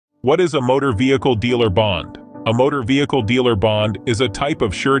What is a motor vehicle dealer bond? A motor vehicle dealer bond is a type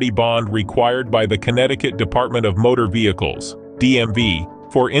of surety bond required by the Connecticut Department of Motor Vehicles,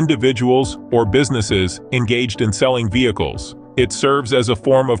 DMV, for individuals or businesses engaged in selling vehicles. It serves as a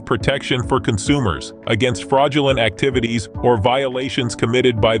form of protection for consumers against fraudulent activities or violations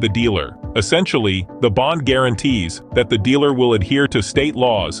committed by the dealer. Essentially, the bond guarantees that the dealer will adhere to state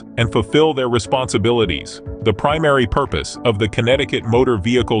laws and fulfill their responsibilities. The primary purpose of the Connecticut Motor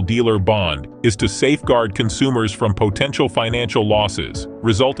Vehicle Dealer Bond is to safeguard consumers from potential financial losses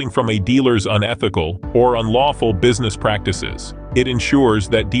resulting from a dealer's unethical or unlawful business practices. It ensures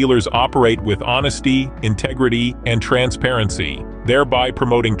that dealers operate with honesty, integrity, and transparency, thereby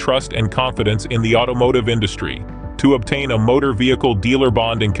promoting trust and confidence in the automotive industry. To obtain a motor vehicle dealer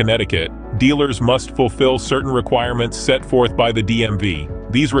bond in Connecticut, dealers must fulfill certain requirements set forth by the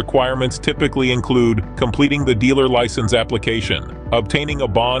DMV. These requirements typically include completing the dealer license application, obtaining a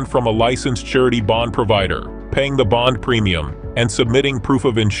bond from a licensed surety bond provider, paying the bond premium, and submitting proof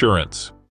of insurance.